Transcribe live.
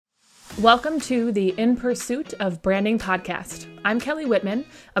Welcome to the In Pursuit of Branding podcast. I'm Kelly Whitman,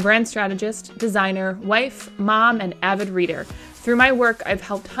 a brand strategist, designer, wife, mom, and avid reader. Through my work, I've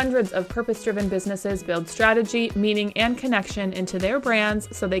helped hundreds of purpose-driven businesses build strategy, meaning, and connection into their brands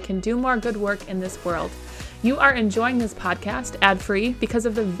so they can do more good work in this world. You are enjoying this podcast ad-free because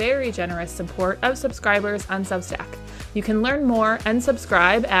of the very generous support of subscribers on Substack. You can learn more and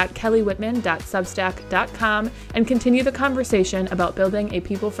subscribe at kellywhitman.substack.com and continue the conversation about building a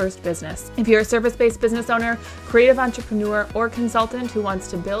people-first business. If you're a service-based business owner, creative entrepreneur, or consultant who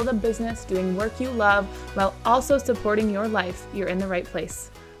wants to build a business doing work you love while also supporting your life, you're in the right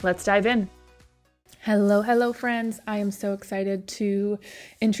place. Let's dive in. Hello, friends. I am so excited to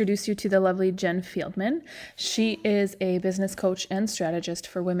introduce you to the lovely Jen Fieldman. She is a business coach and strategist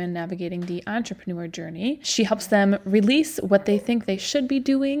for women navigating the entrepreneur journey. She helps them release what they think they should be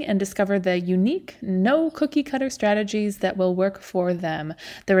doing and discover the unique, no cookie cutter strategies that will work for them.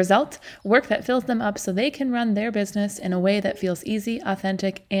 The result, work that fills them up so they can run their business in a way that feels easy,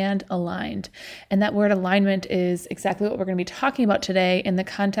 authentic, and aligned. And that word alignment is exactly what we're going to be talking about today in the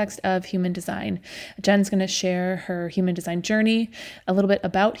context of human design. Jen's going to share her human design journey, a little bit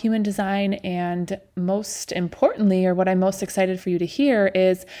about human design, and most importantly, or what I'm most excited for you to hear,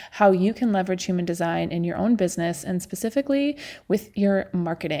 is how you can leverage human design in your own business and specifically with your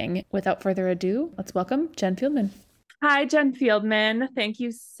marketing. Without further ado, let's welcome Jen Fieldman. Hi, Jen Fieldman. Thank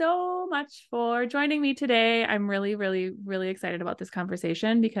you so much for joining me today. I'm really excited about this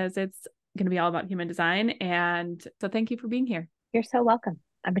conversation because it's going to be all about human design. And so thank you for being here. You're so welcome.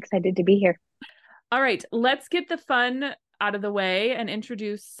 I'm excited to be here. All right, let's get the fun out of the way and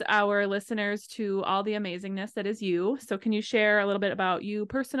introduce our listeners to all the amazingness that is you. So can you share a little bit about you,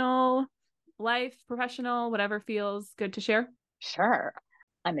 personal, life, professional, whatever feels good to share? Sure.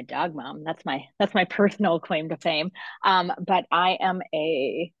 I'm a dog mom. That's my personal claim to fame. But I am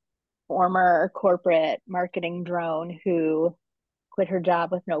a former corporate marketing drone who quit her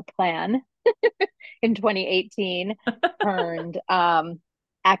job with no plan in 2018, turned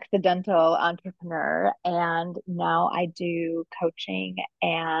accidental entrepreneur, and now I do coaching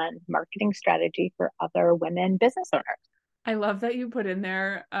and marketing strategy for other women business owners. I love that you put in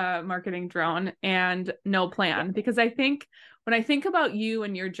there marketing drone and no plan, because I think when I think about you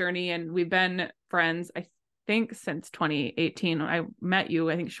and your journey, and we've been friends, I think since 2018. I met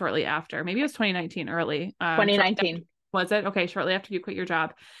you, I think shortly after, maybe it was 2019 early. 2019. Was it? Okay, shortly after you quit your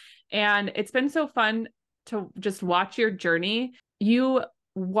job. And it's been so fun to just watch your journey. You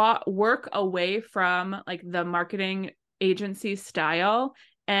work away from like the marketing agency style,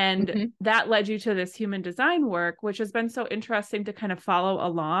 and that led you to this human design work, which has been so interesting to kind of follow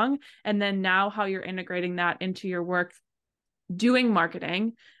along. And then now how you're integrating that into your work doing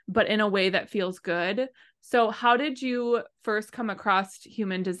marketing, but in a way that feels good. So how did you first come across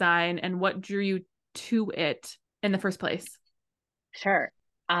human design, and what drew you to it in the first place? Sure.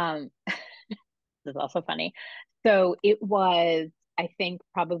 This is also funny. So it was, I think,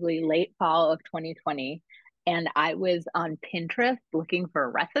 probably late fall of 2020, and I was on Pinterest looking for a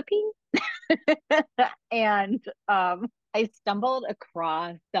recipe. And I stumbled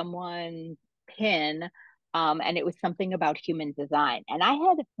across someone's pin, and it was something about human design. And I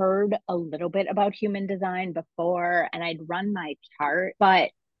had heard a little bit about human design before, and I'd run my chart. But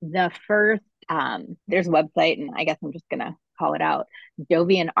the first, there's a website, and I guess I'm just going to call it out,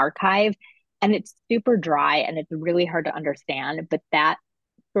 Jovian Archive. And it's super dry and it's really hard to understand. But that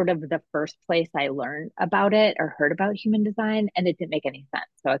sort of the first place I learned about it or heard about human design, and it didn't make any sense.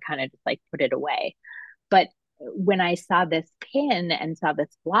 So I kind of just like put it away. But when I saw this pin and saw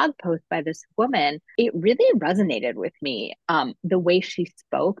this blog post by this woman, it really resonated with me. The way she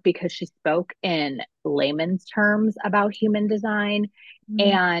spoke, because she spoke in layman's terms about human design.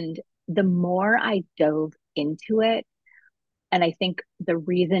 And the more I dove into it, and I think the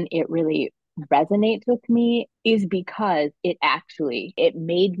reason it really resonates with me is because it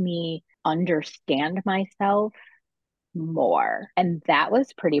made me understand myself more. And that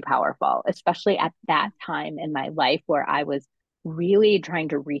was pretty powerful, especially at that time in my life where I was really trying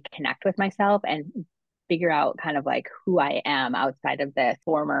to reconnect with myself and figure out kind of like who I am outside of this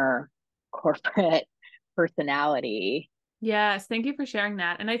former corporate personality. Yes, thank you for sharing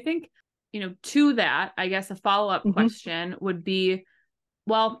that. And I think, to that, I guess a follow-up question would be,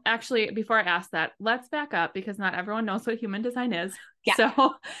 well, actually, before I ask that, let's back up because not everyone knows what human design is. Yeah.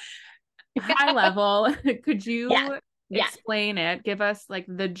 So high level, could you Yeah. explain it, give us like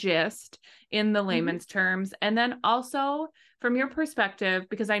the gist in the layman's terms, and then also from your perspective,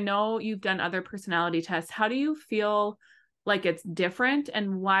 because I know you've done other personality tests, how do you feel like it's different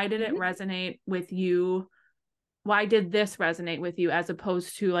and why did it resonate with you why did this resonate with you as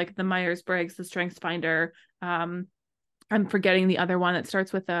opposed to like the Myers-Briggs, the Strengths Finder? I'm forgetting the other one that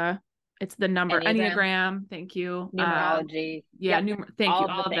starts with it's the number Enneagram. Thank you. Numerology. Yeah. Yep. Thank you. All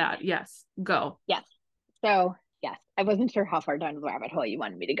All of that. Yes. Go. Yes. So yes, I wasn't sure how far down the rabbit hole you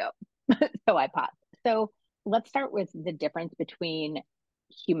wanted me to go. So I paused. So let's start with the difference between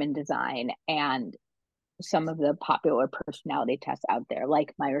human design and some of the popular personality tests out there,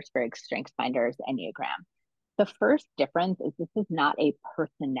 like Myers-Briggs, Strengths Finders, Enneagram. The first difference is this is not a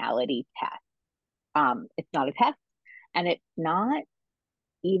personality test. It's not a test, and it's not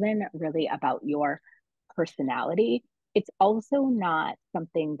even really about your personality. It's also not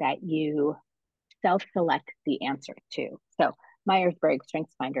something that you self-select the answer to. So Myers-Briggs,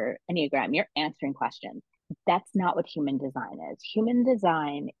 Strengths Finder, Enneagram, you're answering questions. That's not what human design is. Human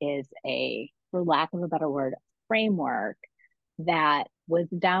design is for lack of a better word, framework that was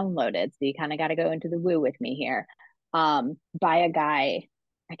downloaded. So you kind of got to go into the woo with me here, by a guy.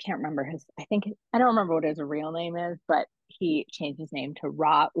 I can't remember I don't remember what his real name is, but he changed his name to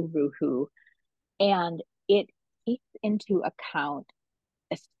Ra Uru Hu. And it takes into account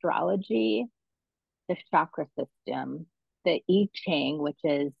astrology, the chakra system, the I Ching, which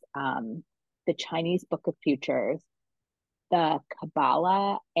is the Chinese Book of Futures, the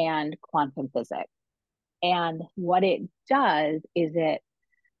Kabbalah, and quantum physics. And what it does is it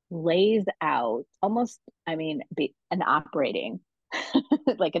lays out almost, an operating,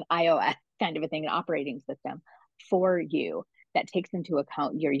 like an iOS kind of a thing, an operating system for you that takes into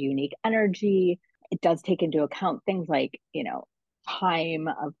account your unique energy. It does take into account things like, time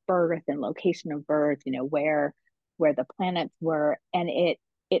of birth and location of birth, where the planets were. And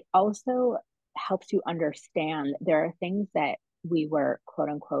it also helps you understand there are things that we were quote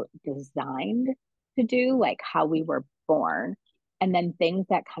unquote designed to do, like how we were born, and then things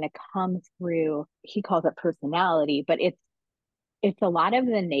that kind of come through. He calls it personality, but it's a lot of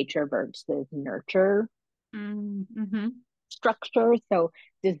the nature versus nurture structure. So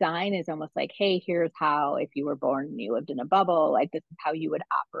design is almost like, hey, here's how, if you were born and you lived in a bubble, like this is how you would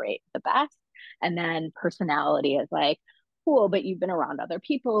operate the best. And then personality is like, cool, but you've been around other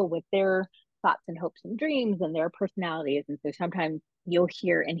people with their thoughts and hopes and dreams and their personalities. And so sometimes you'll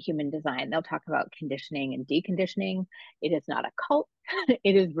hear in human design, they'll talk about conditioning and deconditioning. It is not a cult.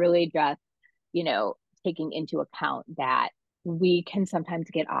 It is really just, taking into account that we can sometimes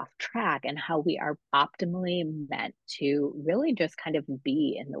get off track and how we are optimally meant to really just kind of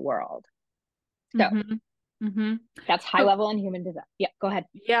be in the world. So that's high level in human design. Yeah, go ahead.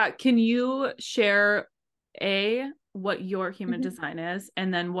 Yeah. Can you share what your human design is,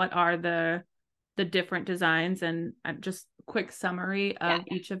 and then what are the different designs, and just quick summary of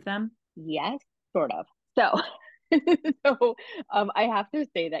each of them? Yes, sort of. So, I have to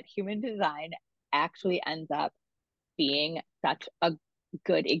say that human design actually ends up being such a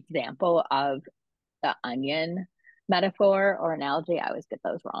good example of the onion metaphor or analogy. I always get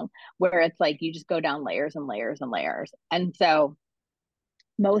those wrong, where it's like you just go down layers and layers and layers. And so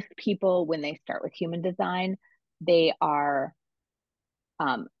most people, when they start with human design, they are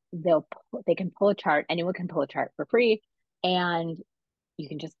they can pull a chart. Anyone can pull a chart for free, and you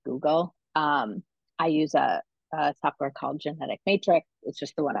can just Google. I use a software called Genetic Matrix. It's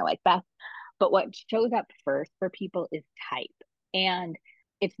just the one I like best. But what shows up first for people is type. And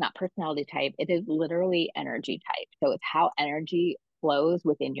it's not personality type, it is literally energy type. So it's how energy flows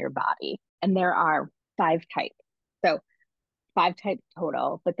within your body. And there are 5 types. So 5 types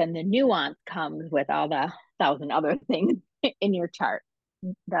total, but then the nuance comes with all the 1,000 other things in your chart.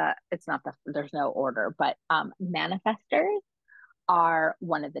 There's no order, but manifestors are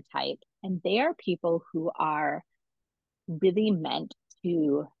one of the types, and they are people who are really meant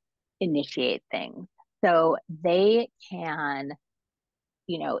to initiate things. So they can,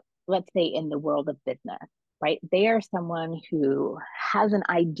 let's say in the world of business, right? They are someone who has an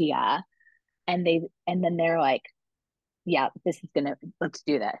idea, and then they're like, yeah, let's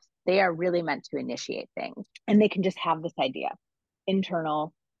do this. They are really meant to initiate things, and they can just have this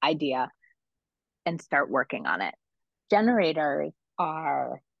internal idea, and start working on it. Generators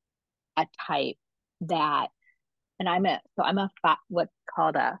are a type that, and I'm what's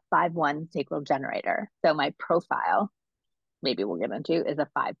called a 5-1 sacral generator. So my profile, maybe we'll get into, is a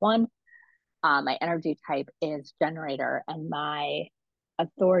 5-1. My energy type is generator, and my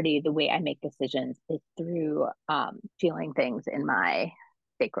authority, the way I make decisions, is through feeling things in my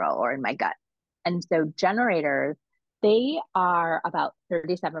sacral or in my gut. And so generators, they are about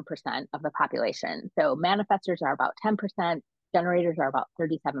 37% of the population. So manifestors are about 10%, generators are about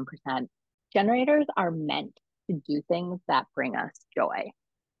 37%. Generators are meant to do things that bring us joy.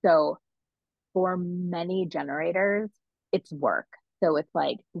 So for many generators, it's work. So it's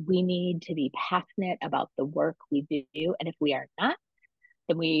like we need to be passionate about the work we do. And if we are not,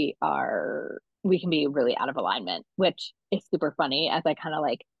 then we can be really out of alignment, which is super funny as I kind of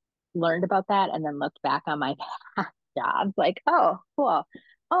like learned about that and then looked back on my past jobs, like, oh, cool.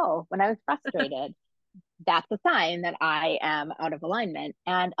 Oh, when I was frustrated, that's a sign that I am out of alignment.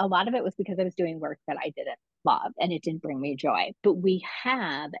 And a lot of it was because I was doing work that I didn't love and it didn't bring me joy. But we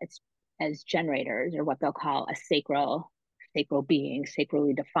have as generators, or what they'll call a sacral being,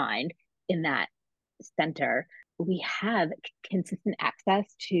 sacrally defined in that center, we have consistent access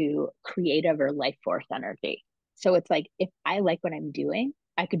to creative or life force energy. So it's like if I like what I'm doing,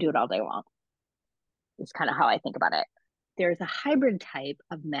 I could do it all day long. It's kind of how I think about it. There's a hybrid type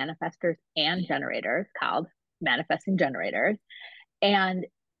of manifestors and generators called manifesting generators. And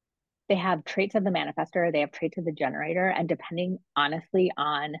they have traits of the manifestor, they have traits of the generator. And depending honestly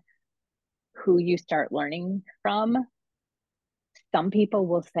on who you start learning from, some people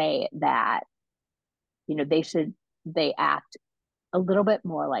will say that, they act a little bit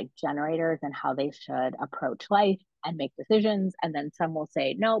more like generators and how they should approach life and make decisions. And then some will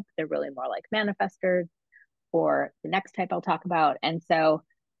say, nope, they're really more like manifestors, or the next type I'll talk about. And so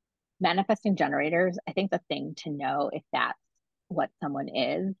manifesting generators, I think the thing to know if that's what someone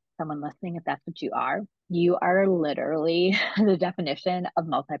is, someone listening, if that's what you are literally the definition of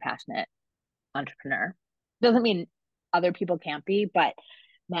multi-passionate entrepreneur. Doesn't mean other people can't be, but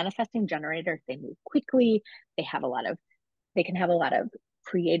manifesting generators, they move quickly. They can have a lot of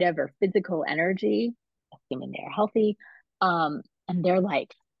creative or physical energy, assuming they're healthy. And they're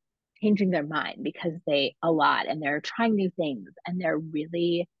like changing their mind because a lot and they're trying new things and they're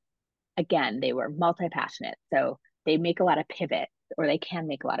really, again, they were multi-passionate. So they make a lot of pivots, or they can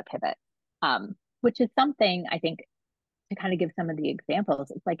make a lot of pivots, which is something I think to kind of give some of the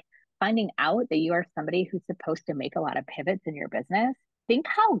examples. It's like finding out that you are somebody who's supposed to make a lot of pivots in your business. Think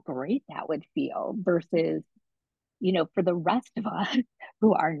how great that would feel versus, for the rest of us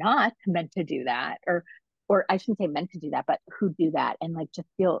who are not meant to do that, or I shouldn't say meant to do that, but who do that and like just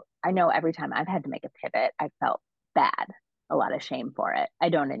feel, I know every time I've had to make a pivot, I felt bad, a lot of shame for it. I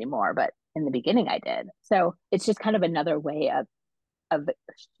don't anymore, but in the beginning I did. So it's just kind of another way of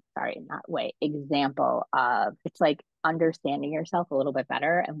sorry, not way, example of, it's like understanding yourself a little bit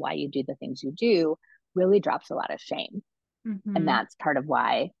better and why you do the things you do really drops a lot of shame. Mm-hmm. And that's part of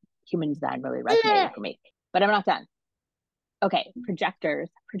why human design really resonated for me. But I'm not done. Okay, projectors.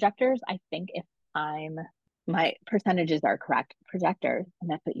 Projectors, I think if my percentages are correct, projectors, and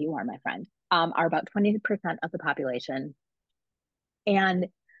that's what you are, my friend, are about 20% of the population. And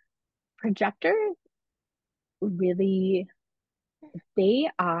projectors really, they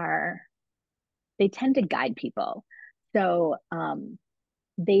tend to guide people. So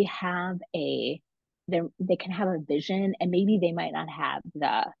they can have a vision, and maybe they might not have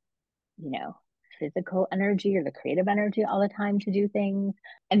the, physical energy or the creative energy all the time to do things.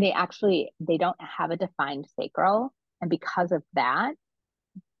 And they don't have a defined sacral. And because of that,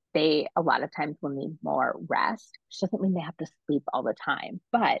 they a lot of times will need more rest, which doesn't mean they have to sleep all the time,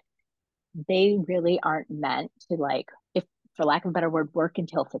 but they really aren't meant to, like, if for lack of a better word, work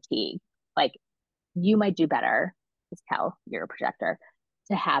until fatigue. Like, you might do better, just tell you're a projector,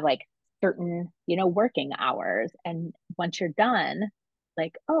 to have like certain, working hours. And once you're done,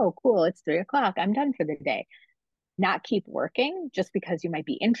 like, oh, cool, it's 3 o'clock, I'm done for the day. Not keep working just because you might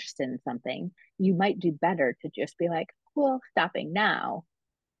be interested in something. You might do better to just be like, cool, stopping now,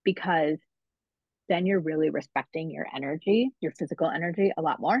 because then you're really respecting your energy, your physical energy, a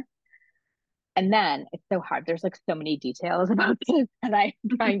lot more. And then it's so hard. There's like so many details about this, and I'm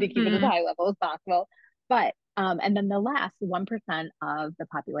trying to keep it as high level as possible. But and then the last 1% of the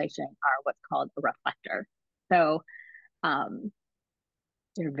population are what's called a reflector. So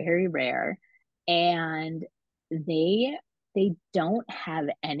they're very rare, and they don't have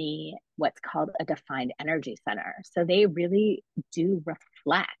any what's called a defined energy center. So they really do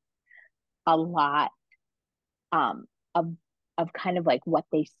reflect a lot of kind of like what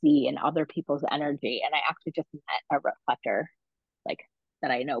they see in other people's energy. And I actually just met a reflector, like,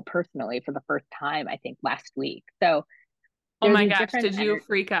 that I know personally for the first time, I think last week. So oh my gosh, did you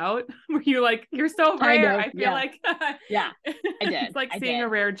freak out? Were you like, you're so rare? I feel like yeah, I did. It's like seeing a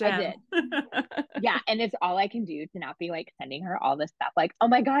rare gem. Yeah, and it's all I can do to not be like sending her all this stuff like, oh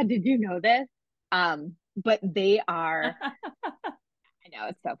my God, did you know this? But they are I know,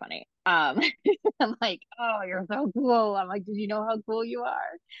 it's so funny. I'm like, oh, you're so cool. I'm like, did you know how cool you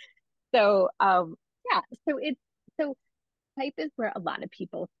are? So yeah, so type is where a lot of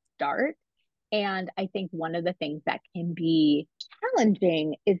people start. And I think one of the things that can be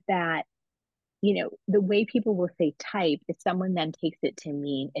challenging is that the way people will say type is someone then takes it to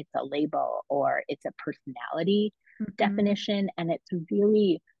mean it's a label or it's a personality Mm-hmm. definition. And it's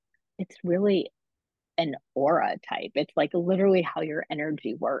really an aura type. It's like literally how your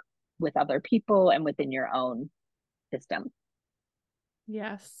energy works with other people and within your own system.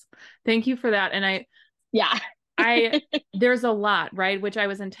 Yes. Thank you for that. And Yeah. I, there's a lot, right? Which I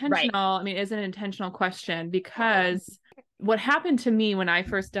was Right. intentional. I mean, is an intentional question because what happened to me when I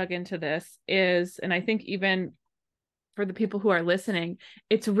first dug into this is, and I think even for the people who are listening,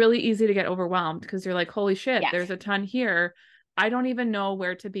 it's really easy to get overwhelmed because you're like, holy shit, Yes. there's a ton here. I don't even know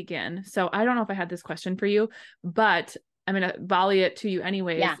where to begin. So I don't know if I had this question for you, but I'm going to volley it to you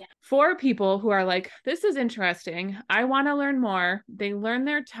anyways. Yeah. For people who are like, this is interesting. I want to learn more. They learn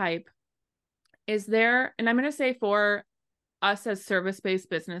their type. Is there, and I'm going to say for us as service-based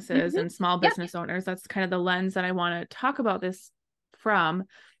businesses Mm-hmm. and small Yep. business owners, that's kind of the lens that I want to talk about this from,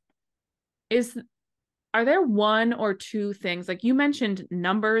 is are there one or two things like you mentioned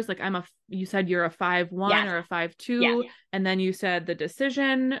numbers, like you said you're a 5-1 Yes. or a 5-2, Yes. and then you said the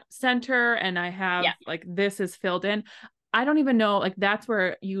decision center, and I have Yes. like this is filled in. I don't even know, like that's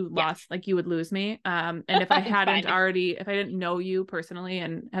where you Yes. lost, like you would lose me. And if I It's hadn't fine. already, if I didn't know you personally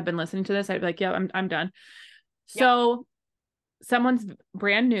and have been listening to this, I'd be like, yeah, I'm done. Yep. So someone's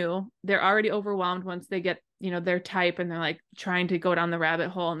brand new, they're already overwhelmed once they get, their type, and they're like trying to go down the rabbit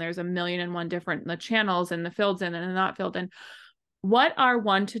hole, and there's a million and one different the channels and the filled in and the not filled in. What are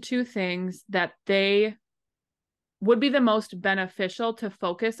one to two things that they would be the most beneficial to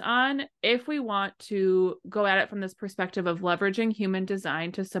focus on if we want to go at it from this perspective of leveraging human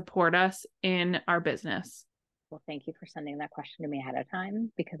design to support us in our business? Well, thank you for sending that question to me ahead of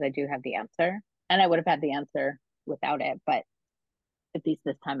time because I do have the answer. And I would have had the answer without it, but at least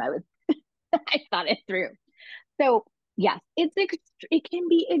this time I thought it through. So yes, it can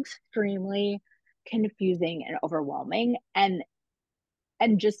be extremely confusing and overwhelming. And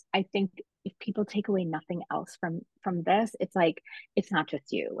just I think if people take away nothing else from this, it's like it's not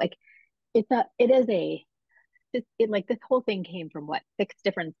just you. Like it is a like this whole thing came from what, 6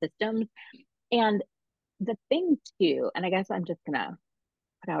 different systems. And the thing too, and I guess I'm just gonna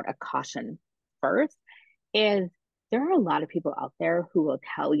put out a caution first, is there are a lot of people out there who will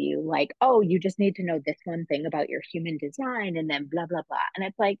tell you like, oh, you just need to know this one thing about your human design and then blah blah blah. And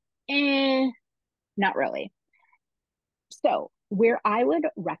it's like, not really. So where I would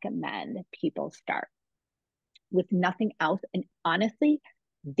recommend people start with nothing else, and honestly,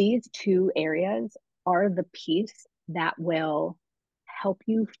 these two areas are the piece that will help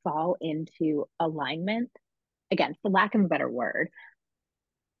you fall into alignment, again, for lack of a better word,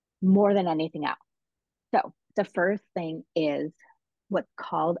 more than anything else. So the first thing is what's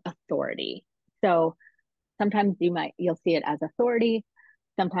called authority. So sometimes you'll see it as authority.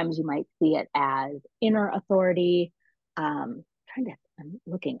 Sometimes you might see it as inner authority. I'm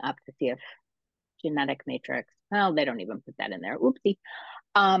looking up to see if genetic matrix. Well, they don't even put that in there. Oopsie.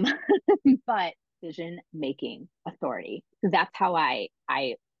 Um, but decision making authority. So that's how I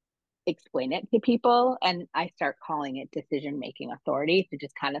explain it to people, and I start calling it decision making authority to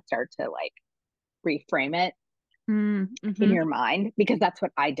just kind of start to like reframe it in Mm-hmm. your mind, because that's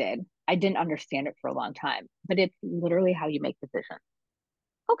what I did. I didn't understand it for a long time, but it's literally how you make decisions.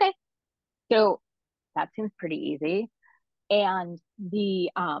 Okay. So that seems pretty easy. And the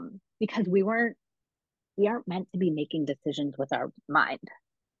because we aren't meant to be making decisions with our mind,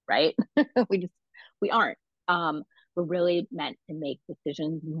 right? we just we aren't. We're really meant to make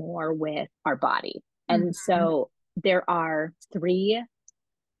decisions more with our body. And Mm-hmm. so there are three,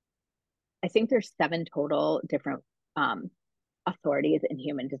 I think there's 7 total different authorities in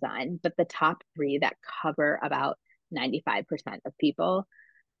human design, but the top three that cover about 95% of people.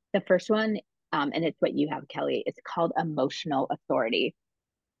 The first one, and it's what you have, Kelly, it's called emotional authority.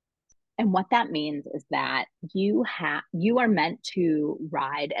 And what that means is that you are meant to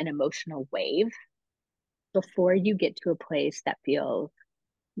ride an emotional wave before you get to a place that feels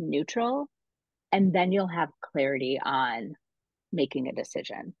neutral, and then you'll have clarity on making a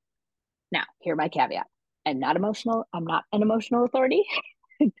decision. Now, here are my caveat. I'm not emotional. I'm not an emotional authority.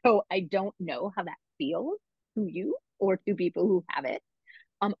 So I don't know how that feels to you or to people who have it.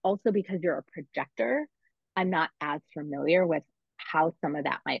 Also, because you're a projector, I'm not as familiar with how some of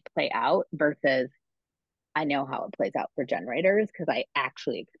that might play out versus I know how it plays out for generators because I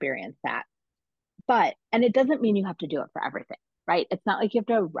actually experienced that. And it doesn't mean you have to do it for everything, right? It's not like you have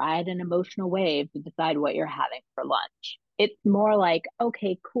to ride an emotional wave to decide what you're having for lunch. It's more like,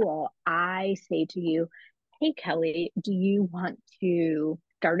 okay, cool. I say to you, hey, Kelly, do you want to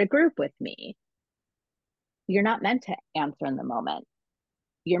start a group with me? You're not meant to answer in the moment.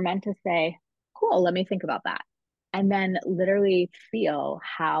 You're meant to say, cool, let me think about that. And then literally feel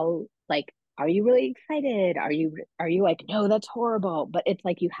how, like, are you really excited? Are you like, no, that's horrible? But it's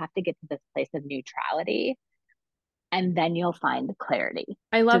like you have to get to this place of neutrality and then you'll find clarity.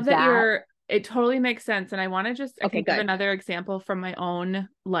 I love Does that that it totally makes sense. And I okay, can give good. another example from my own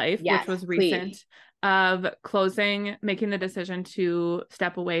life, which Yes, was please. recent, of making the decision to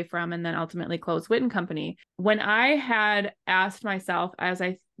step away from and then ultimately close Witten Company. When I had asked myself, as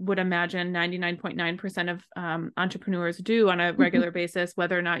I would imagine 99.9% of entrepreneurs do on a regular basis,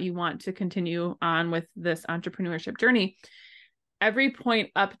 whether or not you want to continue on with this entrepreneurship journey, every point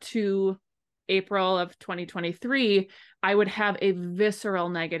up to April of 2023, I would have a visceral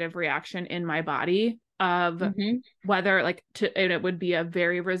negative reaction in my body of Hmm. whether and it would be a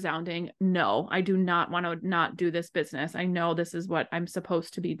very resounding no. I do not want to not do this business. I know this is what I'm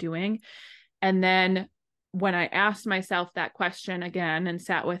supposed to be doing. And then when I asked myself that question again and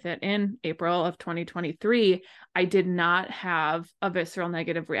sat with it in April of 2023, I did not have a visceral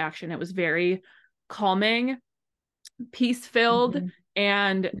negative reaction. It was very calming, peace filled, Hmm.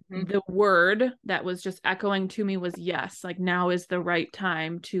 and Hmm. the word that was just echoing to me was yes, like now is the right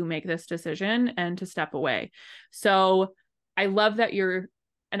time to make this decision and to step away. So I love that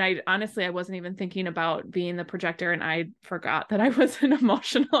and I honestly, I wasn't even thinking about being the projector, and I forgot that I was an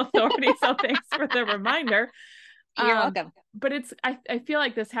emotional authority. So thanks for the reminder. You're welcome. But I feel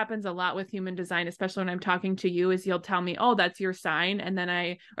like this happens a lot with human design, especially when I'm talking to you, is you'll tell me, oh, that's your sign. And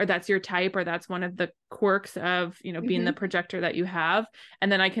then or that's your type, or that's one of the quirks of, being the Hmm. projector that you have.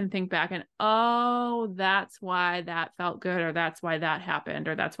 And then I can think back and, oh, that's why that felt good, or that's why that happened,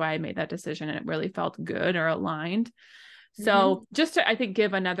 or that's why I made that decision and it really felt good or aligned. Hmm. So just to, I think,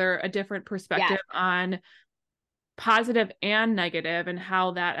 give a different perspective Yes. on positive and negative and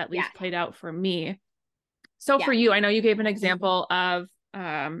how that at least Yes. played out for me. So for Yes. you, I know you gave an example of,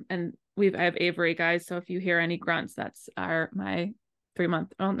 and I have Avery, guys. So if you hear any grunts, that's my 3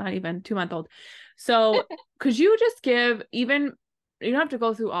 month, well, not even 2 month old. So could you just give even, you don't have to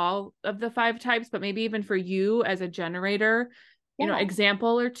go through all of the 5 types, but maybe even for you as a generator, Yeah.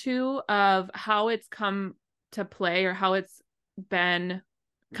 example or two of how it's come to play, or how it's been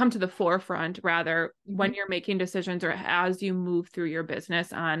come to the forefront rather, Hmm. when you're making decisions or as you move through your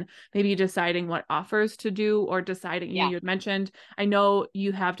business on maybe deciding what offers to do, or deciding, Yeah. you had mentioned, I know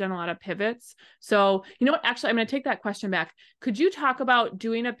you have done a lot of pivots. So, you know what, actually, I'm going to take that question back. Could you talk about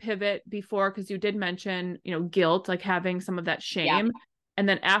doing a pivot before? Because you did mention, guilt, like having some of that Yeah. shame. And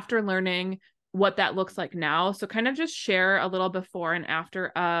then after learning what that looks like now. So kind of just share a little before and after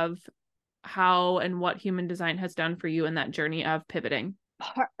of how and what human design has done for you in that journey of pivoting.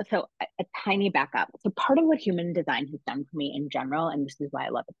 So a tiny backup. So part of what human design has done for me in general, and this is why I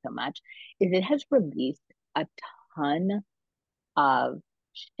love it so much, is it has released a ton of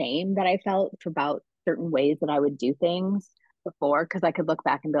shame that I felt for about certain ways that I would do things before, because I could look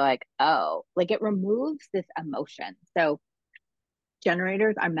back and be like, oh, like it removes this emotion. So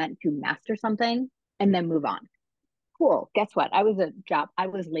generators are meant to master something and then move on. Cool. Guess what? I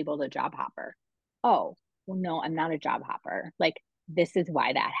was labeled a job hopper. Oh, well, no, I'm not a job hopper. Like, this is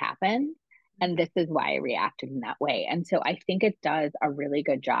why that happened. And this is why I reacted in that way. And so I think it does a really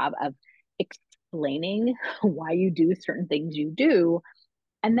good job of explaining why you do certain things you do.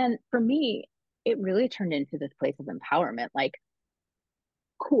 And then for me, it really turned into this place of empowerment. Like,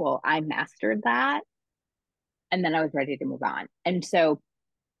 cool, I mastered that. And then I was ready to move on. And so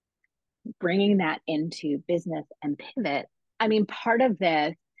bringing that into business and pivot, I mean, part of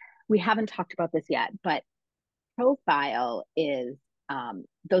this, we haven't talked about this yet, but profile is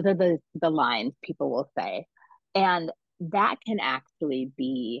those are the lines people will say. And that can actually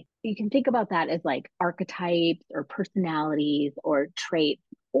be, you can think about that as like archetypes or personalities or traits,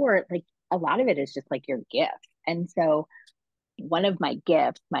 or like a lot of it is just like your gift. And so one of my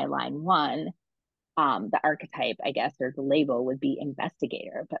gifts, my line one, the archetype, I guess, or the label would be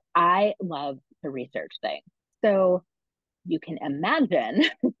investigator, but I love to research things. So you can imagine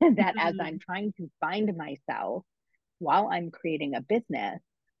that as I'm Mhm. trying to find myself while I'm creating a business,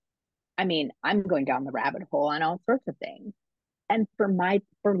 I mean, I'm going down the rabbit hole on all sorts of things. And for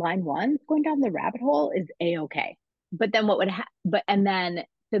line one, going down the rabbit hole is a okay. But then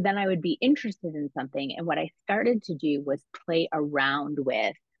so then I would be interested in something. And what I started to do was play around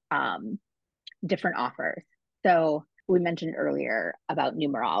with um, different offers. So we mentioned earlier about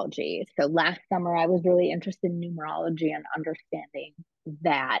numerology. So last summer, I was really interested in numerology and understanding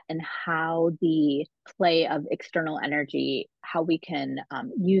that and how the play of external energy, how we can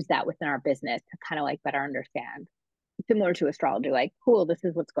use that within our business to kind of like better understand. Similar to astrology, like, cool, this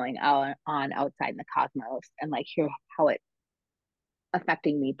is what's going on outside in the cosmos, and like here how it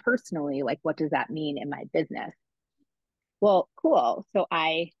affecting me personally? Like, what does that mean in my business? Well, cool. So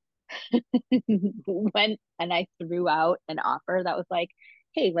I went and I threw out an offer that was like,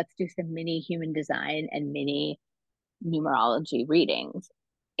 hey, let's do some mini human design and mini numerology readings.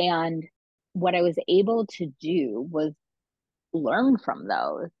 And what I was able to do was learn from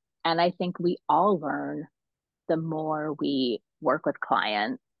those. And I think we all learn the more we work with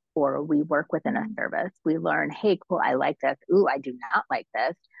clients or we work within a service. We learn, hey, cool, I like this. Ooh, I do not like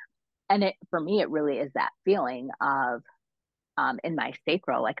this. And it, for me, it really is that feeling of in my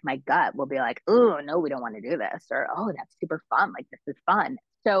sacral, like my gut will be like, oh, no, we don't want to do this. Or, oh, that's super fun. Like, this is fun.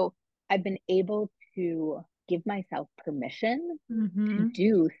 So I've been able to give myself permission to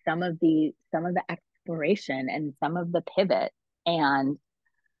do some of the exploration and some of the pivot. And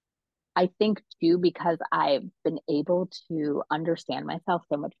I think too, because I've been able to understand myself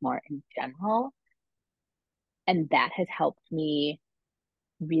so much more in general, and that has helped me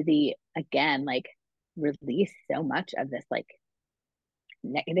really, again, like release so much of this like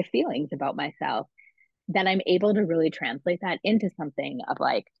negative feelings about myself, then I'm able to really translate that into something of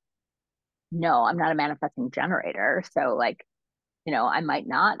like, no, I'm not a manifesting generator. So, like, I might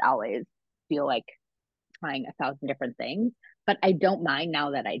not always feel like trying 1,000 different things, but I don't mind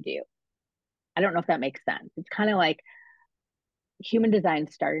now that I do. I don't know if that makes sense. It's kind of like human design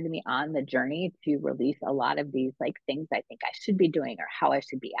started me on the journey to release a lot of these like things I think I should be doing or how I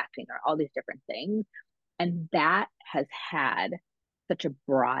should be acting or all these different things. And that has had such a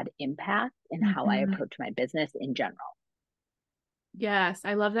broad impact in how I approach my business in general. Yes,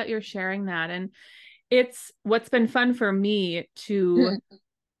 I love that you're sharing that. And it's what's been fun for me to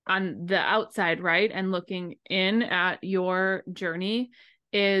on the outside, right? And looking in at your journey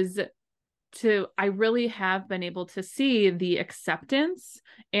is I really have been able to see the acceptance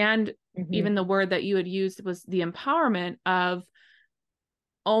and even the word that you had used was the empowerment of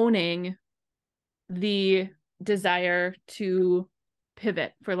owning the desire to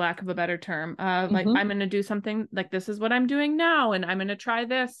pivot, for lack of a better term, like I'm going to do something like this is what I'm doing now and I'm going to try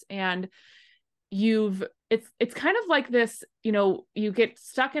this. And it's kind of like this, you get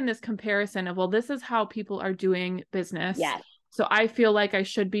stuck in this comparison of, well, this is how people are doing business. Yes. So I feel like I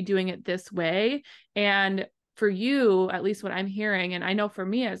should be doing it this way. And for you, at least what I'm hearing, and I know for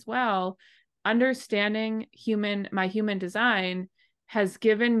me as well, understanding my human design has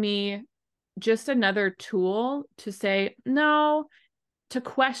given me just another tool to say, no, to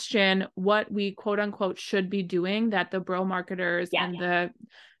question what we quote unquote should be doing that the bro marketers and the,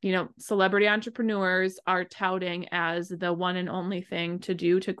 celebrity entrepreneurs are touting as the one and only thing to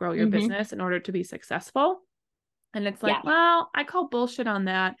do to grow your business in order to be successful. And it's like, well, I call bullshit on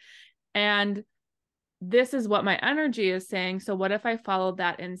that. And this is what my energy is saying. So what if I followed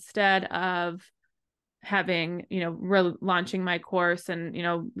that instead of having, launching my course and,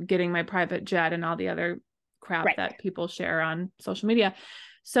 getting my private jet and all the other crap that people share on social media.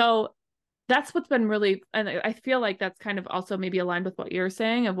 So that's what's been really, and I feel like that's kind of also maybe aligned with what you're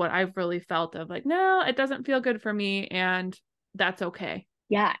saying of what I've really felt of like, no, it doesn't feel good for me. And that's okay.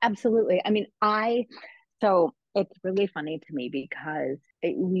 Yeah, absolutely. I mean, so it's really funny to me because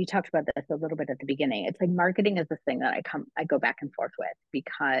we talked about this a little bit at the beginning. It's like marketing is this thing that I go back and forth with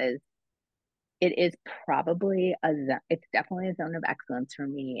because it is it's definitely a zone of excellence for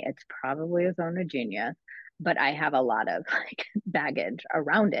me. It's probably a zone of genius, but I have a lot of like baggage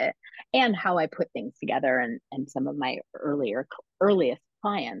around it and how I put things together and some of my earliest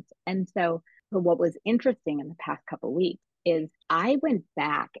clients. And so, but what was interesting in the past couple of weeks is I went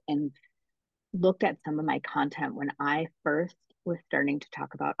back and looked at some of my content when I first was starting to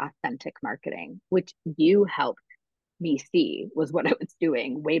talk about authentic marketing, which you helped me see was what I was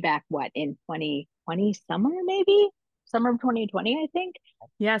doing way back, in 2020, summer of 2020, I think.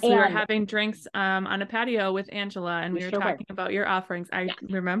 Yes, we were having drinks on a patio with Angela and we were talking about your offerings. I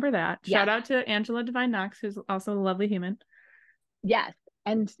remember that. Shout out to Angela Divine Knox, who's also a lovely human. Yes.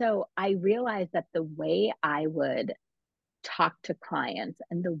 And so I realized that the way I would talk to clients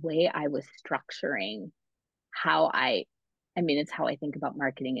and the way I was structuring it's how I think about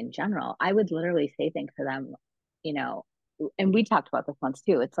marketing in general. I would literally say things to them, and we talked about this once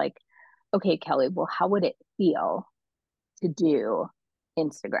too. It's like, okay, Kelly, well, how would it feel to do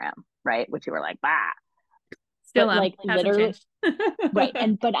Instagram? Right. Which you were like, bah. Still but like literally, right.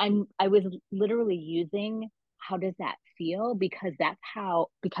 But I was literally using how does that feel? Because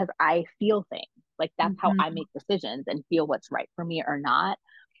I feel things. Like that's how I make decisions and feel what's right for me or not.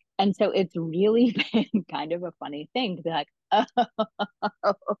 And so it's really been kind of a funny thing to be like,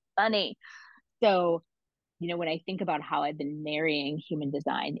 oh, funny. So when I think about how I've been marrying human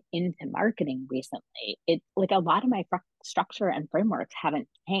design into marketing recently, it's like a lot of my structure and frameworks haven't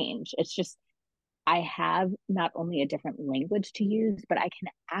changed. It's just I have not only a different language to use, but I can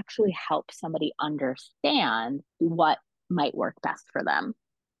actually help somebody understand what might work best for them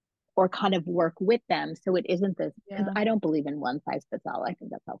or kind of work with them. So it isn't this, because Yeah. I don't believe in one size fits all. I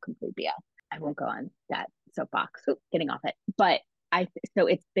think that's all complete BS. I won't go on that soapbox. So getting off it. But so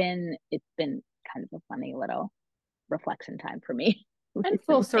it's been kind of a funny little reflection time for me And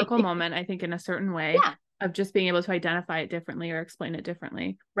full circle recently. moment, I think, in a certain way Yeah. of just being able to identify it differently or explain it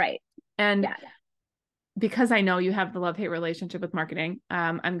differently. Right. And Yeah. because I know you have the love-hate relationship with marketing,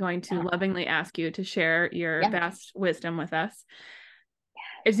 I'm going to Yeah. lovingly ask you to share your Yeah. vast wisdom with us.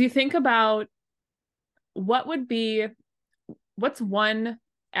 As you think about what would be, what's one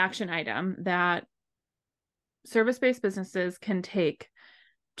action item that service-based businesses can take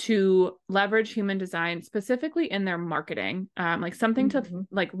to leverage human design specifically in their marketing, like something to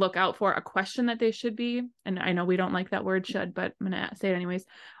like look out for, a question that they should be, and I know we don't like that word should, but I'm going to say it anyways,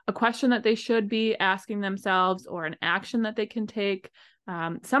 a question that they should be asking themselves, or an action that they can take,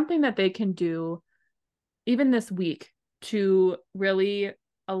 something that they can do even this week to really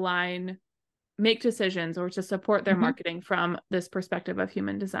align, make decisions, or to support their Mm-hmm. marketing from this perspective of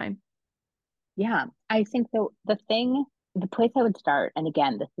human design. Yeah, I think so. The place I would start, and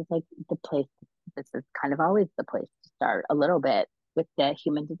again, this is like the place, this is kind of always the place to start a little bit with the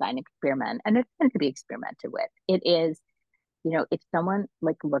human design experiment. And it's meant to be experimented with. It is, if someone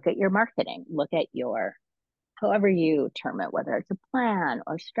like look at your marketing, look at your, however you term it, whether it's a plan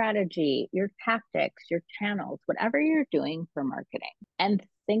or strategy, your tactics, your channels, whatever you're doing for marketing, and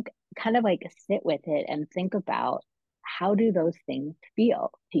think, kind of like sit with it and think about how do those things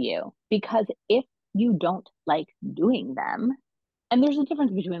feel to you? Because if you don't like doing them, and there's a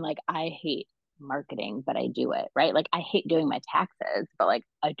difference between like, I hate marketing, but I do it, right? Like, I hate doing my taxes, but like,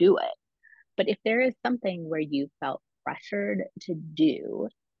 I do it. But if there is something where you felt pressured to do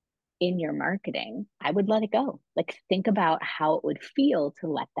in your marketing, I would let it go. Like, think about how it would feel to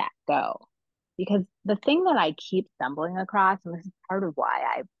let that go. Because the thing that I keep stumbling across, and this is part of why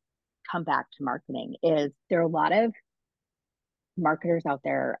I come back to marketing, is there are a lot of marketers out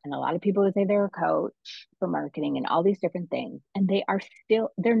there and a lot of people who say they're a coach for marketing and all these different things. And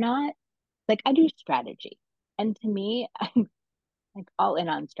they're not like, I do strategy. And to me, I'm like all in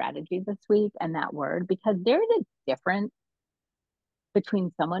on strategy this week and that word, because there's a difference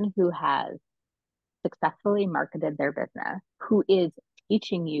between someone who has successfully marketed their business, who is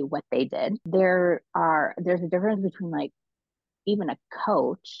teaching you what they did. There's a difference between like even a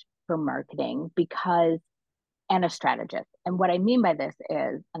coach for marketing, because and a strategist. And what I mean by this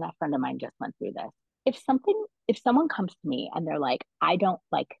is, and a friend of mine just went through this. If someone comes to me and they're like, I don't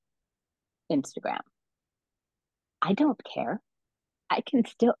like Instagram, I don't care.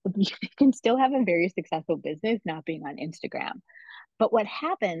 You can still have a very successful business not being on Instagram. But what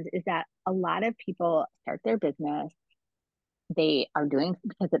happens is that a lot of people start their business, they are doing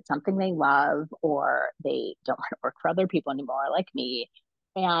because it's something they love, or they don't want to work for other people anymore, like me.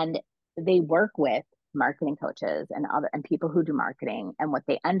 And they work with marketing coaches and people who do marketing. And what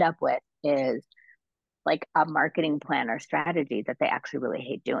they end up with is like a marketing plan or strategy that they actually really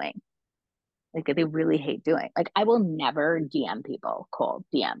hate doing. Like, they really hate doing. Like, I will never DM people cold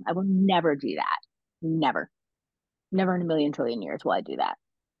DM. I will never do that. Never. Never in a million trillion years will I do that.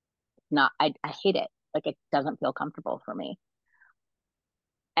 Not I hate it. Like, it doesn't feel comfortable for me.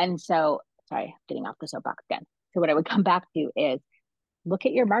 And so, sorry, getting off the soapbox again. So what I would come back to is look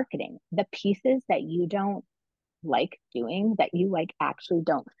at your marketing, the pieces that you don't like doing, that you like actually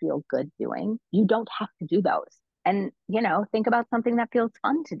don't feel good doing. You don't have to do those. And, think about something that feels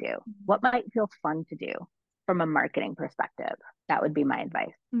fun to do. What might feel fun to do from a marketing perspective? That would be my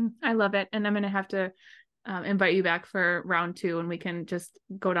advice. I love it. And I'm going to have to invite you back for round 2, and we can just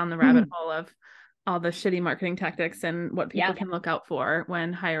go down the rabbit hole of all the shitty marketing tactics and what people can look out for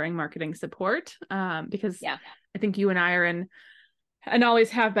when hiring marketing support. Because I think you and I are in, and always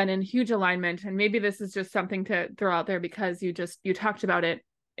have been, in huge alignment. And maybe this is just something to throw out there because you talked about it.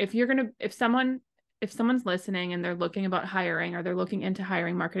 If someone's listening and they're looking about hiring, or they're looking into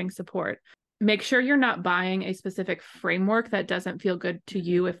hiring marketing support, make sure you're not buying a specific framework that doesn't feel good to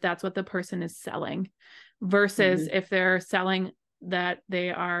you, if that's what the person is selling, versus if they're selling that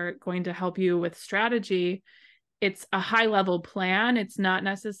they are going to help you with strategy. It's a high level plan. It's not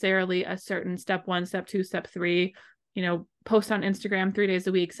necessarily a certain step 1, step 2, step 3, post on Instagram 3 days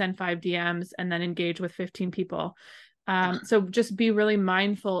a week, send 5 DMs, and then engage with 15 people. So just be really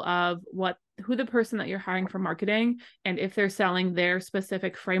mindful of who the person that you're hiring for marketing, and if they're selling their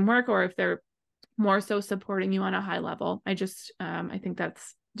specific framework, or if they're more so supporting you on a high level. I think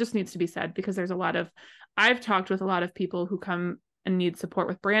that's just needs to be said, because I've talked with a lot of people who come and need support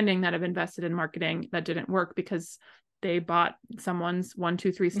with branding that have invested in marketing that didn't work because they bought someone's 1,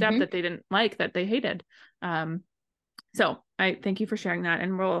 2, 3 step that they didn't like, that they hated. So I thank you for sharing that.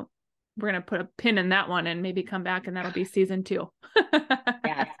 And we're going to put a pin in that one and maybe come back, and that'll be season 2.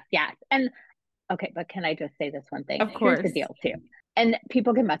 Yes. Yes. And okay, but can I just say this one thing? Of course. Here's the deal too. And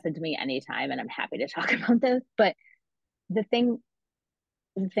people can message me anytime and I'm happy to talk about this. But the thing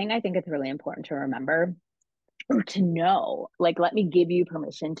I think it's really important to remember or to know, like, let me give you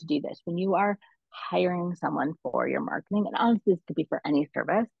permission to do this. When you are hiring someone for your marketing, and honestly, this could be for any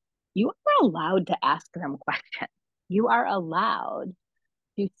service, you are allowed to ask them questions. You are allowed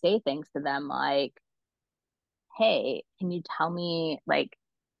to say things to them like, hey, can you tell me, like,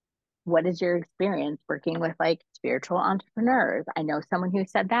 what is your experience working with like spiritual entrepreneurs? I know someone who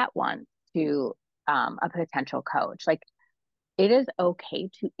said that once to a potential coach. Like, it is okay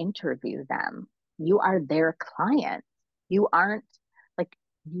to interview them. You are their client. You aren't like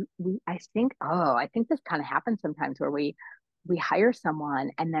I think this kind of happens sometimes where we hire someone,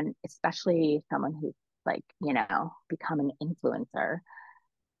 and then especially someone who's like, become an influencer,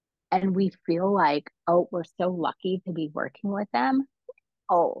 and we feel like, oh, we're so lucky to be working with them.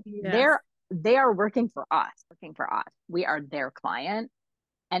 Oh, Yes. they are working for us. We are their client.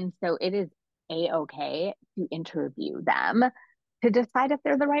 And so it is a-okay to interview them to decide if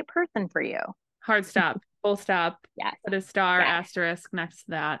they're the right person for you. Hard stop, full stop. Yes. Put a star, Yes. asterisk next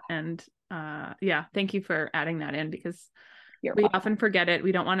to that. And yeah, thank you for adding that in, because You're we welcome. often forget it.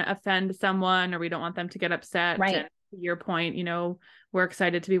 We don't want to offend someone, or we don't want them to get upset. Right. And to your point, we're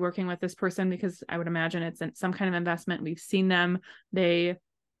excited to be working with this person because I would imagine it's some kind of investment. We've seen them.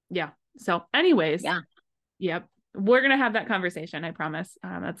 So anyways, yep. We're going to have that conversation. I promise.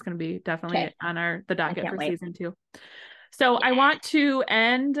 That's going to be definitely on the docket for season 2. So I want to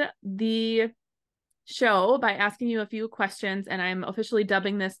end the show by asking you a few questions, and I'm officially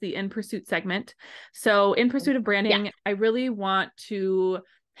dubbing this the In Pursuit segment. So in pursuit of branding, I really want to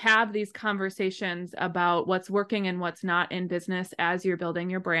have these conversations about what's working and what's not in business as you're building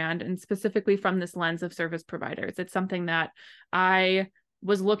your brand, and specifically from this lens of service providers. It's something that I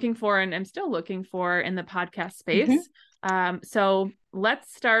was looking for and I'm still looking for in the podcast space. So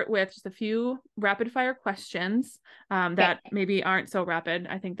let's start with just a few rapid fire questions that maybe aren't so rapid.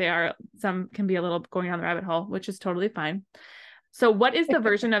 I think some can be a little going down the rabbit hole, which is totally fine. So what is the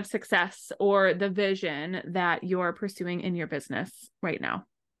version of success or the vision that you're pursuing in your business right now?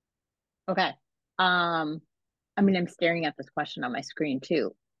 Okay. I'm staring at this question on my screen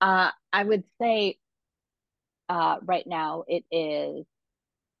too. I would say right now it is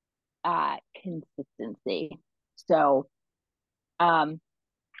consistency. So I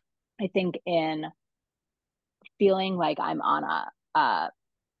think in feeling like I'm on a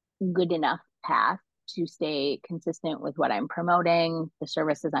good enough path to stay consistent with what I'm promoting, the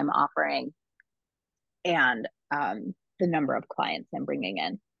services I'm offering, and the number of clients I'm bringing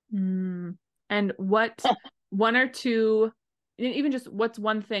in. And what one or two, even just what's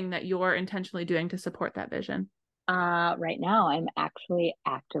one thing that you're intentionally doing to support that vision? Right now, I'm actually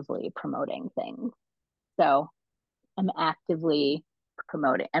actively promoting things. So I'm actively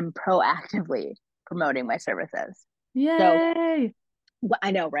promoting and proactively promoting my services. Yay! So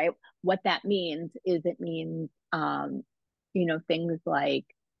I know, right? What that means is it means, things like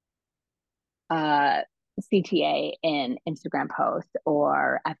CTA in Instagram posts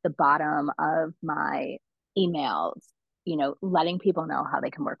or at the bottom of my emails, letting people know how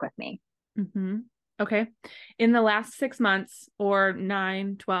they can work with me. Okay. In the last 6 months or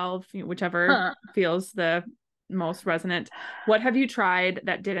 9, 12, whichever feels the most resonant, what have you tried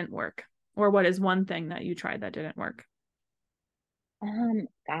that didn't work? Or what is one thing that you tried that didn't work? God,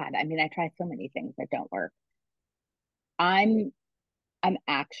 I tried so many things that don't work. I'm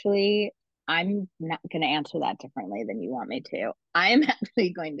not going to answer that differently than you want me to. I'm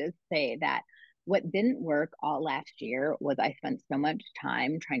actually going to say that what didn't work all last year was I spent so much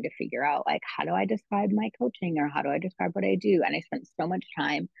time trying to figure out, like, how do I describe my coaching or how do I describe what I do? And I spent so much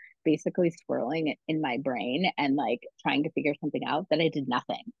time basically swirling in my brain and like trying to figure something out that I did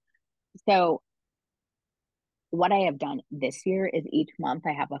nothing. So what I have done this year is each month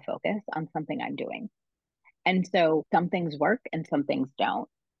I have a focus on something I'm doing. And so some things work and some things don't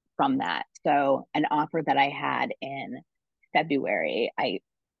from that. So an offer that I had in February,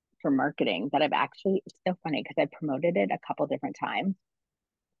 for marketing that it's so funny because I promoted it a couple different times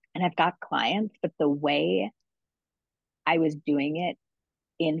and I've got clients, but the way I was doing it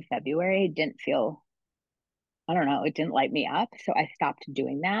in February didn't feel, I don't know, it didn't light me up. So I stopped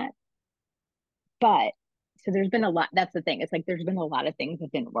doing that. But so there's been a lot. That's the thing. It's like there's been a lot of things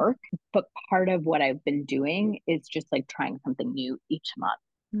that didn't work. But part of what I've been doing is just like trying something new each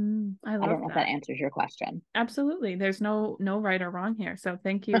month. I I love don't know if that that. answers your question. Absolutely. There's no right or wrong here. So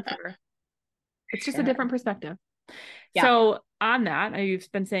thank you for it's just a Sure. different perspective. Yeah. So on that, you've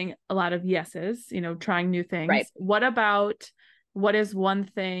been saying a lot of yeses, trying new Right. things. What is one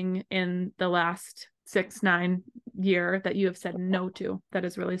thing in the last 6-9 year that you have said no to that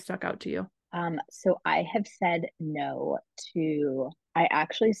has really stuck out to you? So I have said no I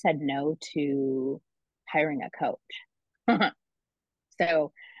actually said no to hiring a coach.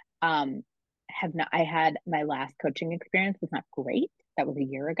 So, um, have not, I had my last coaching experience was not great. That was a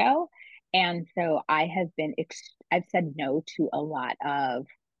year ago. And so I've said no to a lot of,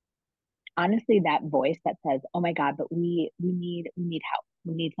 honestly, that voice that says, oh my God, but we need help.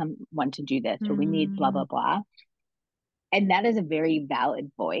 We need someone to do this, or we need blah, Mm, blah, blah. And that is a very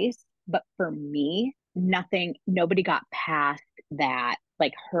valid voice. But for me, nobody got past that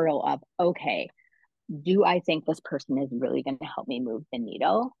like hurdle of, okay, do I think this person is really going to help me move the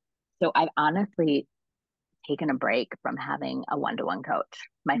needle? So I've honestly taken a break from having a one-to-one coach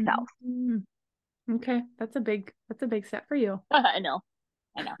myself. mm. Okay, that's a big step for you. I know.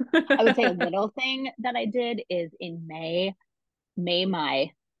 I know. I would say a little thing that I did is in May, my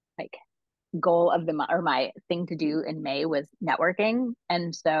like goal of or my thing to do in May was networking.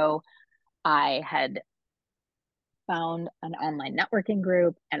 And so I had found an online networking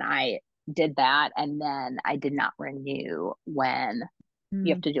group and I did that. And then I did not renew when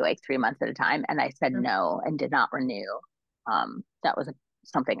you have Mm, to do like 3 months at a time. And I said sure. no and did not renew. That was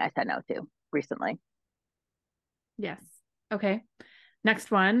something I said no to recently. Yes. Okay. Next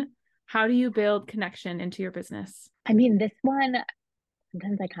one. How do you build connection into your business? I mean, this one,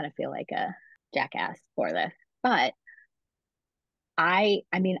 sometimes I kind of feel like a jackass for this, but I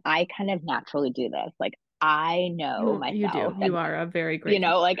mean, I kind of naturally do this. Like I know You do. myself that, You are a very great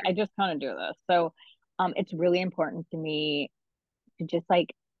like I communicator. just kind of do this. So, it's really important to me to just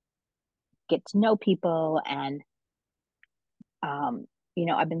like get to know people and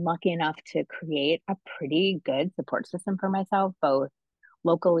I've been lucky enough to create a pretty good support system for myself, both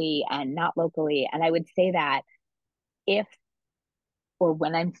locally and not locally. And I would say that if or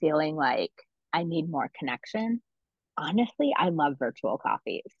when I'm feeling like I need more connection, honestly, I love virtual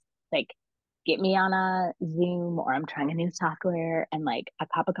coffees. Like, get me on a Zoom or I'm trying a new software and like a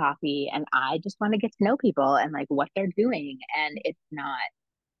cup of coffee. And I just want to get to know people and like what they're doing. And it's not,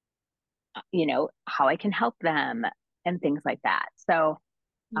 how I can help them and things like that. So,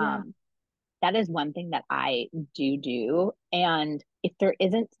 Yeah. um, that is one thing that I do. And if there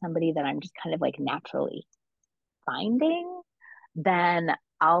isn't somebody that I'm just kind of like naturally finding, then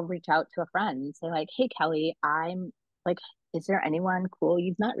I'll reach out to a friend and say, like, hey, Kelly, I'm like, is there anyone cool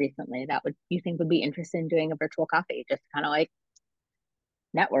you've met recently that would you think would be interested in doing a virtual coffee? Just kind of like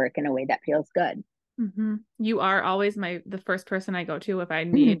network in a way that feels good. You are always the first person I go to if I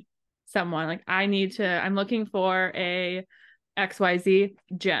need someone. Like I'm looking for a XYZ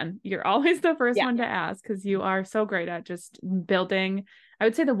Jen. You're always the first Yeah. one to ask because you are so great at just building, I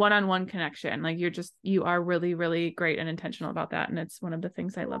would say the one-on-one connection. Like you are really, really great and intentional about that. And it's one of the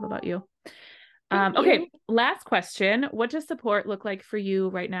things I love about you. Thank you. Okay, last question. What does support look like for you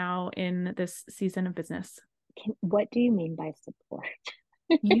right now in this season of business? What do you mean by support?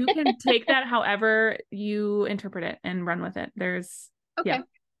 You can take that however you interpret it and run with it. Yeah, Okay.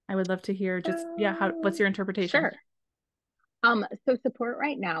 I would love to hear just, yeah, what's your interpretation? Sure. So support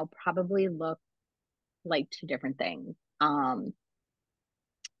right now probably looks like two different things.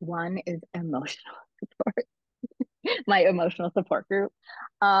 One is emotional support, my emotional support group.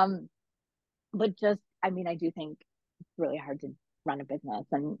 Um, but just, I mean, I do think it's really hard to run a business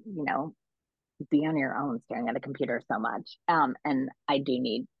and, be on your own staring at a computer so much. And I do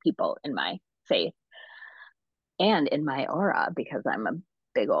need people in my face and in my aura because I'm a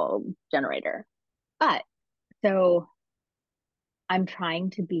big old generator. But so I'm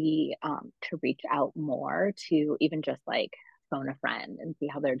trying to reach out more to even just like phone a friend and see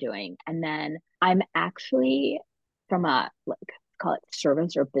how they're doing. And then I'm actually from a like call it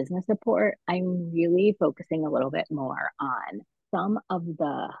service or business support, I'm really focusing a little bit more on some of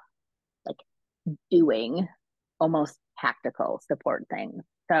the like doing almost tactical support things.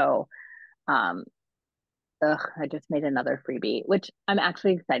 So, um, I just made another freebie, which I'm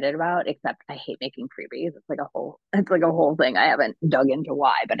actually excited about, except I hate making freebies. It's like a whole thing. I haven't dug into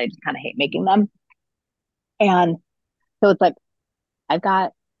why, but I just kind of hate making them. And so it's like, I've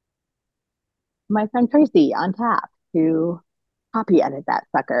got my friend Tracy on tap to copy edit that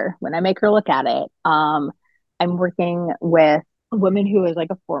sucker when I make her look at it. I'm working with a woman who is like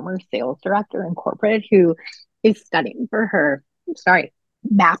a former sales director in corporate who is studying for her, sorry,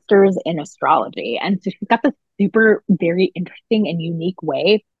 master's in astrology. And so she's got this super, very interesting and unique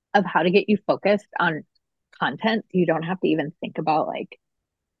way of how to get you focused on content. So you don't have to even think about like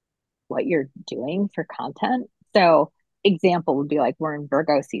what you're doing for content. So example would be like we're in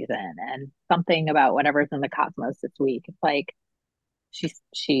Virgo season and something about whatever's in the cosmos this week. It's like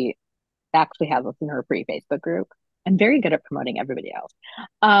she actually has us in her free Facebook group. I'm very good at promoting everybody else.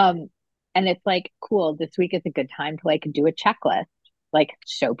 Um, and it's like, cool, this week is a good time to like do a checklist, like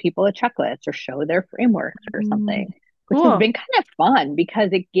show people a checklist or show their frameworks or something, which has Cool. been kind of fun because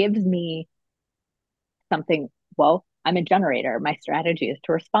it gives me something. Well, I'm a generator. My strategy is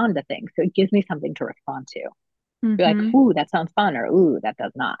to respond to things. So it gives me something to respond to. Be like, Mm-hmm. ooh, that sounds fun, or ooh, that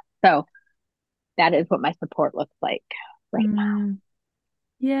does not. So that is what my support looks like right now. Mm.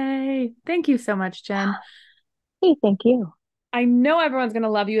 Yay. Thank you so much, Jen. Hey, thank you. I know everyone's going to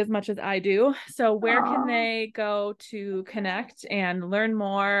love you as much as I do. So, where can Aww. they go to connect and learn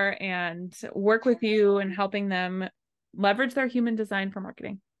more and work with you and helping them leverage their human design for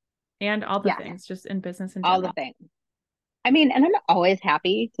marketing and all the Yes, things just in business in all the general? things. I mean, and I'm always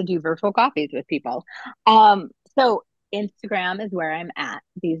happy to do virtual coffees with people. Um, so Instagram is where I'm at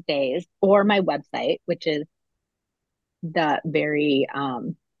these days, or my website, which is the very I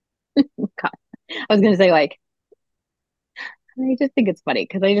was gonna say like I just think it's funny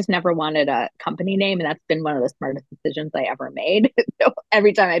because I just never wanted a company name, and that's been one of the smartest decisions I ever made. So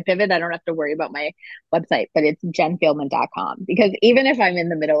every time I pivot, I don't have to worry about my website, but it's jenfieldman.com because even if I'm in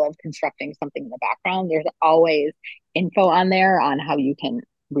the middle of constructing something in the background, there's always info on there on how you can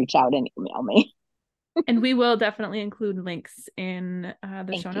reach out and email me. And we will definitely include links in the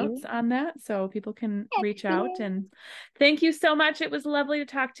Thank show notes you. on that so people can reach out. Yes, And thank you so much. It was lovely to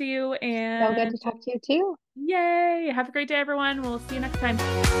talk to you. so good And to talk to you too. yay. Have a great day, everyone. We'll see you next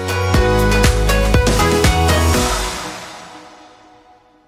time.